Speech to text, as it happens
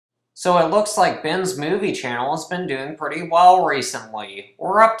So it looks like Ben's movie channel has been doing pretty well recently.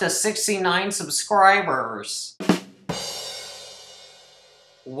 We're up to 69 subscribers.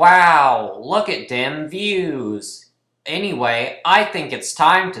 Wow, look at them views. Anyway, I think it's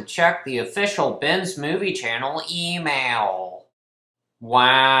time to check the official Ben's movie channel email.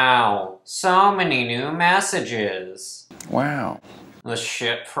 Wow, so many new messages. Wow. The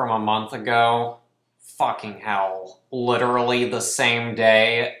shit from a month ago. Fucking hell. Literally the same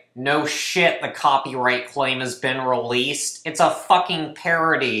day. No shit, the copyright claim has been released. It's a fucking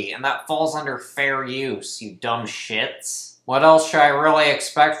parody, and that falls under fair use, you dumb shits. What else should I really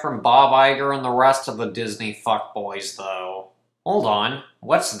expect from Bob Iger and the rest of the Disney fuckboys, though? Hold on,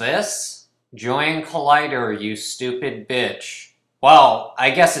 what's this? Join Collider, you stupid bitch. Well, I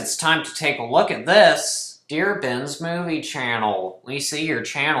guess it's time to take a look at this. Dear Ben's Movie Channel, we see your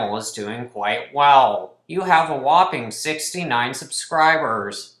channel is doing quite well. You have a whopping 69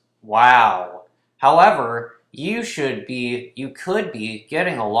 subscribers. Wow. However, you could be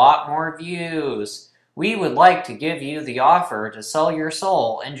getting a lot more views. We would like to give you the offer to sell your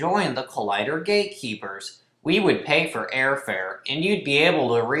soul and join the Collider Gatekeepers. We would pay for airfare, and you'd be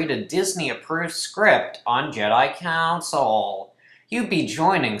able to read a Disney-approved script on Jedi Council. You'd be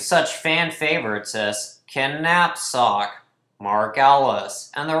joining such fan favorites as Ken Knapsack, Mark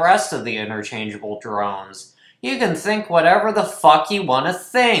Ellis, and the rest of the interchangeable drones. You can think whatever the fuck you want to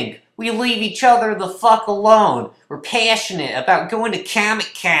think. We leave each other the fuck alone. We're passionate about going to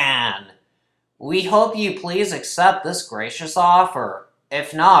Comic-Con. We hope you please accept this gracious offer.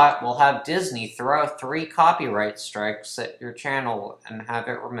 If not, we'll have Disney throw 3 copyright strikes at your channel and have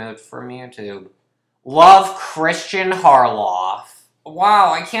it removed from YouTube. Love, Christian Harloff.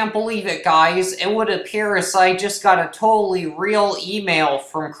 Wow, I can't believe it, guys. It would appear as I just got a totally real email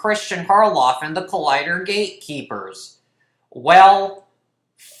from Christian Harloff and the Collider Gatekeepers. Well,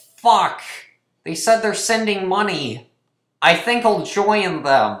 fuck. They said they're sending money. I think I'll join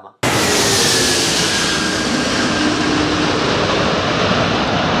them.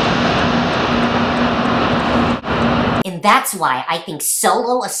 And that's why I think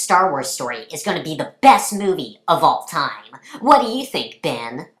Solo: A Star Wars Story is going to be the best movie of all time. What do you think,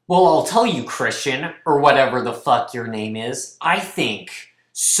 Ben? Well, I'll tell you, Christian, or whatever the fuck your name is. I think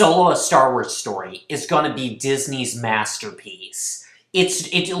Solo: A Star Wars Story is going to be Disney's masterpiece.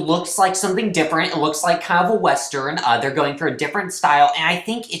 It looks like something different. It looks like kind of a Western. They're going for a different style, and I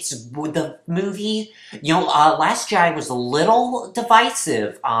think it's the movie. You know, Last Jedi was a little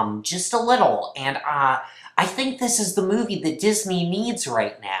divisive, just a little, and I think this is the movie that Disney needs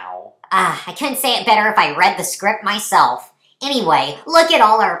right now. I couldn't say it better if I read the script myself. Anyway, look at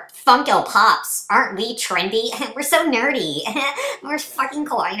all our Funko Pops. Aren't we trendy? We're so nerdy. We're fucking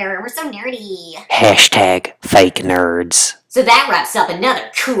Collider. We're so nerdy. Hashtag fake nerds. So that wraps up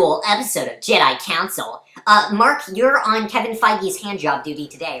another cool episode of Jedi Council. Mark, you're on Kevin Feige's handjob duty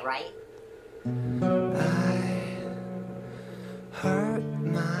today, right? I hurt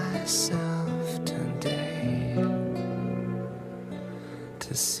myself today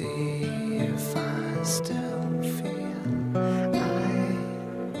to see